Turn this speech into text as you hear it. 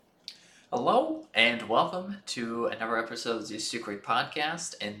Hello and welcome to another episode of the Secret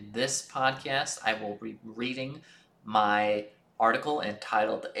Podcast. In this podcast, I will be reading my article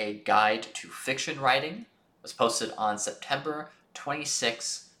entitled A Guide to Fiction Writing. It was posted on September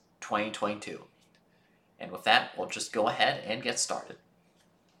 26, 2022. And with that, we'll just go ahead and get started.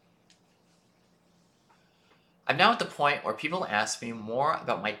 I'm now at the point where people ask me more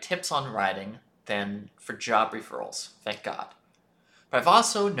about my tips on writing than for job referrals, thank God. But I've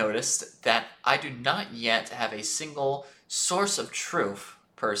also noticed that I do not yet have a single source of truth,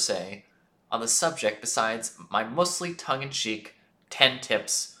 per se, on the subject besides my mostly tongue-in-cheek 10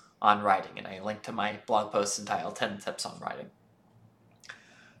 tips on writing, and I link to my blog post entitled 10 Tips on Writing.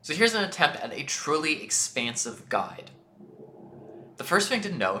 So here's an attempt at a truly expansive guide. The first thing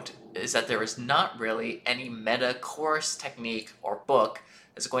to note is that there is not really any meta course, technique, or book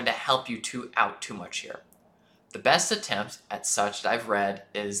that's going to help you out too much here. The best attempt at such that I've read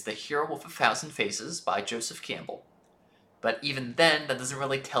is The Hero with a Thousand Faces by Joseph Campbell. But even then, that doesn't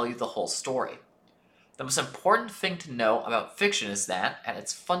really tell you the whole story. The most important thing to know about fiction is that, at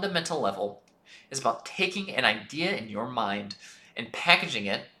its fundamental level, is about taking an idea in your mind and packaging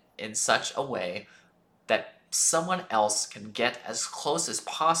it in such a way that someone else can get as close as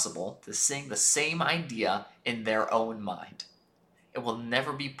possible to seeing the same idea in their own mind. It will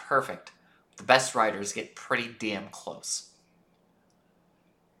never be perfect. The best writers get pretty damn close.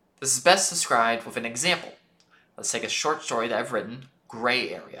 This is best described with an example. Let's take a short story that I've written,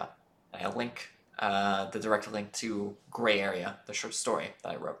 Gray Area. And I link the direct link to Gray Area, the short story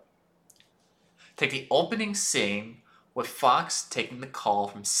that I wrote. Take the opening scene with Fox taking the call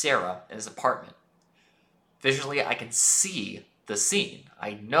from Sarah in his apartment. Visually, I can see the scene.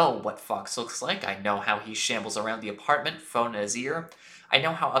 I know what Fox looks like. I know how he shambles around the apartment, phone in his ear. I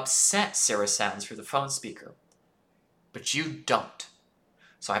know how upset Sarah sounds through the phone speaker. But you don't.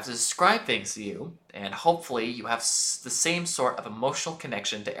 So I have to describe things to you, and hopefully you have the same sort of emotional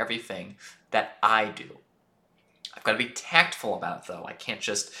connection to everything that I do. I've got to be tactful about it, though. I can't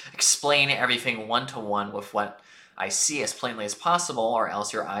just explain everything one-to-one with what I see as plainly as possible, or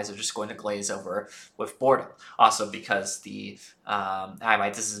else your eyes are just going to glaze over with boredom. Also, because this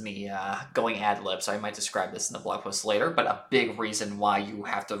is me going ad lib, so I might describe this in the blog post later, but a big reason why you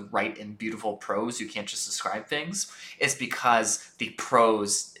have to write in beautiful prose, you can't just describe things, is because the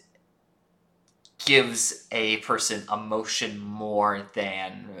prose gives a person emotion more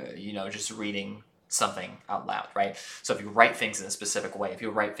than, just reading something out loud, right? So if you write things in a specific way, if you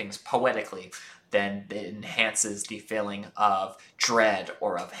write things poetically, then it enhances the feeling of dread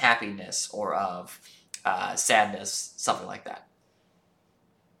or of happiness or of sadness, something like that.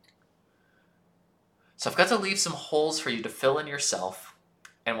 So I've got to leave some holes for you to fill in yourself,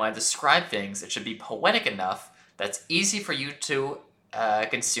 and when I describe things, it should be poetic enough that's easy for you to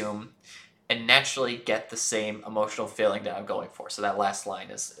consume and naturally get the same emotional feeling that I'm going for. So that last line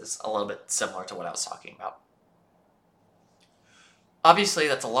is a little bit similar to what I was talking about. Obviously,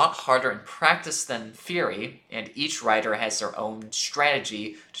 that's a lot harder in practice than theory, and each writer has their own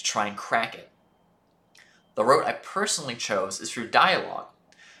strategy to try and crack it. The route I personally chose is through dialogue.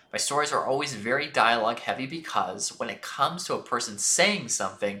 My stories are always very dialogue heavy because when it comes to a person saying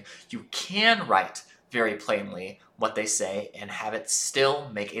something, you can write very plainly what they say and have it still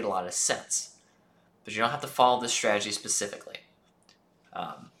make a lot of sense. But you don't have to follow this strategy specifically.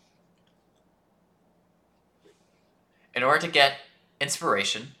 In order to get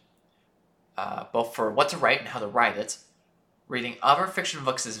inspiration, both for what to write and how to write it, reading other fiction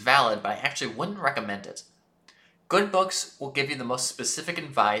books is valid, but I actually wouldn't recommend it. Good books will give you the most specific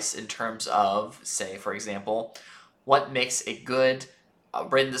advice in terms of, say, for example, what makes a good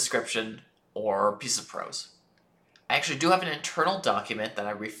written description or piece of prose. I actually do have an internal document that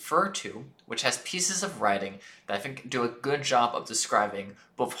I refer to, which has pieces of writing that I think do a good job of describing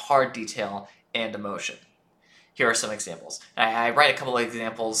both hard detail and emotion. Here are some examples. I write a couple of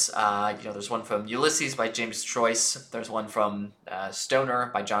examples. There's one from Ulysses by James Joyce. There's one from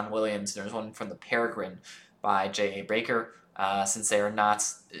Stoner by John Williams. There's one from The Peregrine by J.A. Baker. Since they are not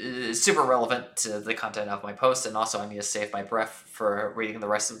super relevant to the content of my post, and also I need to save my breath for reading the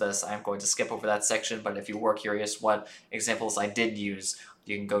rest of this, I'm going to skip over that section, but if you were curious what examples I did use,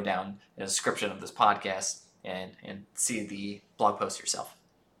 you can go down in the description of this podcast and see the blog post yourself.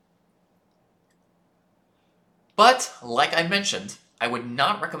 But, like I mentioned, I would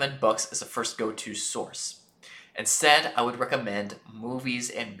not recommend books as a first go-to source. Instead, I would recommend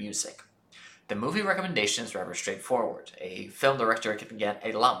movies and music. The movie recommendation is rather straightforward. A film director can get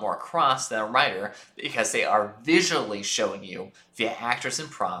a lot more across than a writer because they are visually showing you, via actors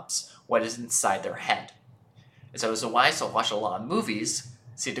and props, what is inside their head. And so as a wise, I'll watch a lot of movies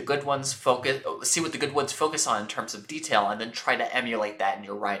See what the good ones focus on in terms of detail, and then try to emulate that in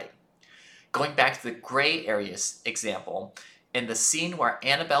your writing. Going back to the gray areas example, in the scene where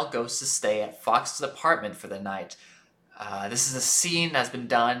Annabelle goes to stay at Fox's apartment for the night, this is a scene that's been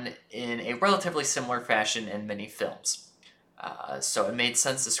done in a relatively similar fashion in many films. So it made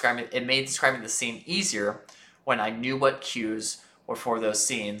describing the scene easier when I knew what cues were for those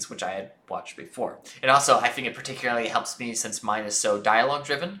scenes, which I had watched before. And also, I think it particularly helps me since mine is so dialogue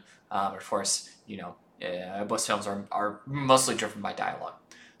driven. Of course, most films are mostly driven by dialogue,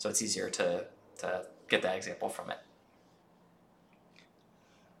 so it's easier to get that example from it.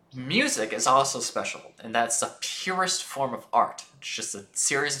 Music is also special, and that's the purest form of art. It's just a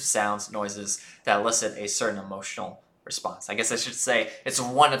series of sounds, noises that elicit a certain emotional response. I guess I should say it's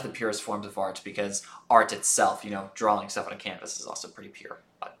one of the purest forms of art because art itself, drawing stuff on a canvas is also pretty pure.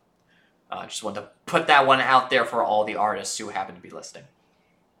 But I just wanted to put that one out there for all the artists who happen to be listening.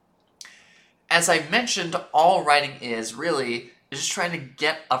 As I mentioned, all writing is really just trying to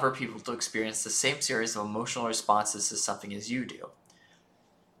get other people to experience the same series of emotional responses to something as you do.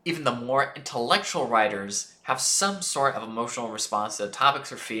 Even the more intellectual writers have some sort of emotional response to the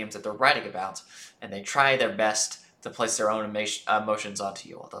topics or themes that they're writing about, and they try their best to place their own emotions onto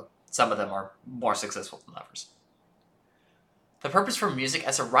you, although some of them are more successful than others. The purpose for music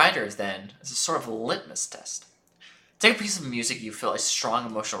as a writer, then, is a sort of litmus test. Take a piece of music you feel a strong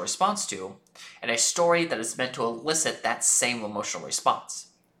emotional response to, and a story that is meant to elicit that same emotional response.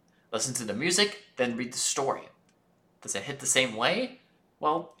 Listen to the music, then read the story. Does it hit the same way?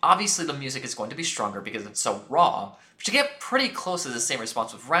 Well, obviously the music is going to be stronger because it's so raw, but you get pretty close to the same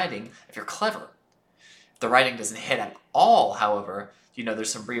response with writing if you're clever. If the writing doesn't hit at all, however,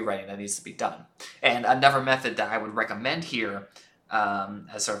 there's some rewriting that needs to be done. And another method that I would recommend here,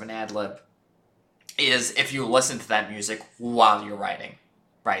 as sort of an ad-lib, is if you listen to that music while you're writing,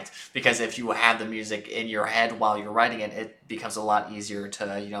 right? Because if you have the music in your head while you're writing it, it becomes a lot easier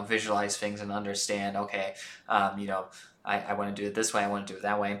to, visualize things and understand, okay, I want to do it this way, I want to do it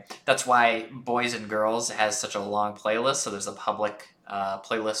that way. That's why Boys and Girls has such a long playlist. So there's a public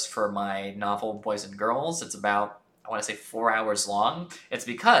playlist for my novel, Boys and Girls. It's about, I want to say, 4 hours long. It's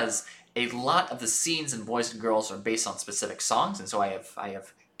because a lot of the scenes in Boys and Girls are based on specific songs, and so I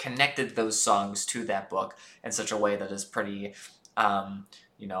have connected those songs to that book in such a way that is pretty,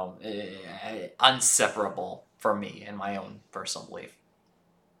 inseparable for me in my own personal belief.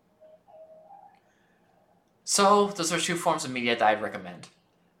 So, those are two forms of media that I'd recommend.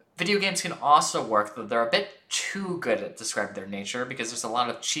 Video games can also work, though they're a bit too good at describing their nature because there's a lot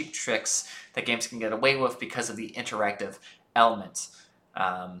of cheap tricks that games can get away with because of the interactive elements.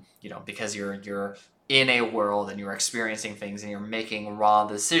 Because you're in a world and you're experiencing things and you're making raw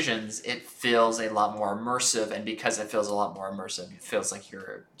decisions, it feels a lot more immersive, and because it feels a lot more immersive, it feels like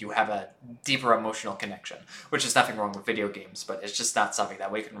you have a deeper emotional connection, which is nothing wrong with video games, but it's just not something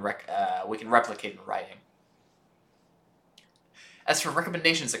that we can replicate in writing. As for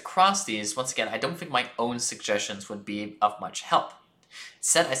recommendations across these, once again, I don't think my own suggestions would be of much help.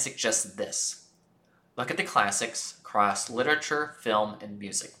 Instead, I suggest this. Look at the classics across literature, film, and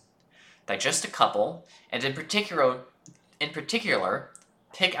music. Digest a couple, and in particular,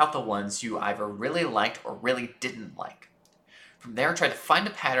 pick out the ones you either really liked or really didn't like. From there, try to find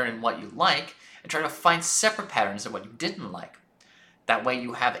a pattern in what you like, and try to find separate patterns in what you didn't like. That way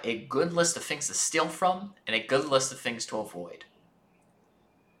you have a good list of things to steal from, and a good list of things to avoid.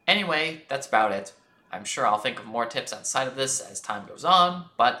 Anyway, that's about it. I'm sure I'll think of more tips outside of this as time goes on,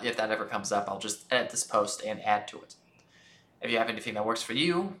 but if that ever comes up, I'll just edit this post and add to it. If you have anything that works for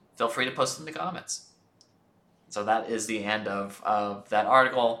you, feel free to post it in the comments. So that is the end of that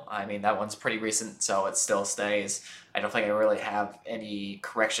article. I mean, that one's pretty recent, so it still stays. I don't think I really have any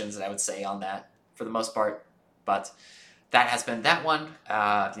corrections that I would say on that for the most part, but that has been that one.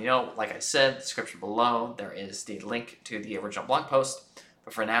 Like I said, description below, there is the link to the original blog post.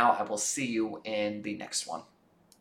 But for now, I will see you in the next one.